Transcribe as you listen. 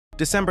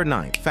December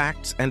 9th,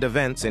 facts and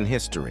events in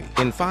history.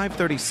 In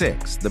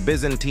 536, the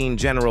Byzantine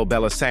general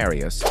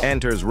Belisarius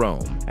enters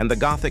Rome, and the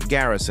Gothic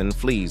garrison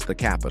flees the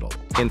capital.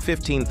 In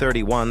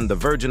 1531, the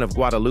Virgin of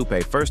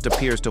Guadalupe first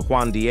appears to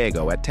Juan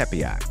Diego at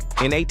Tepeyac.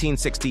 In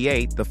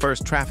 1868, the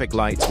first traffic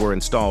lights were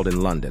installed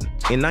in London.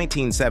 In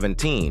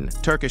 1917,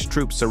 Turkish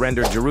troops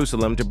surrendered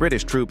Jerusalem to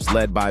British troops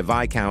led by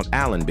Viscount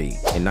Allenby.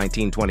 In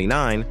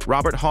 1929,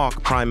 Robert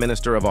Hawke, Prime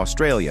Minister of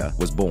Australia,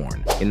 was born.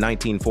 In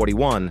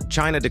 1941,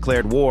 China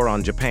declared war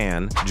on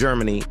Japan,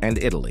 Germany, and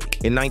Italy.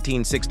 In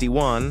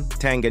 1961,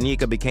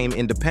 Tanganyika became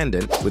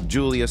independent, with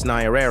Julius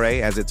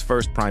Nyerere as its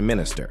first prime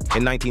minister.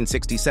 In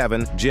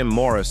 1967, Jim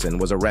Morrison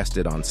was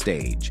arrested on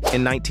stage.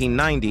 In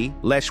 1990,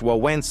 Lech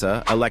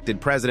Wałęsa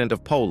elected president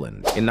of Poland.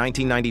 In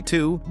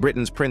 1992,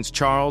 Britain's Prince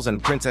Charles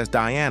and Princess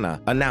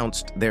Diana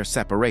announced their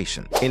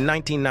separation. In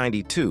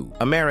 1992,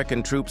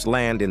 American troops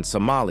land in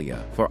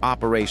Somalia for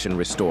Operation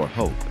Restore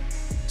Hope.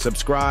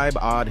 Subscribe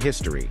Odd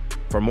History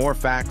for more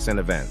facts and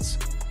events.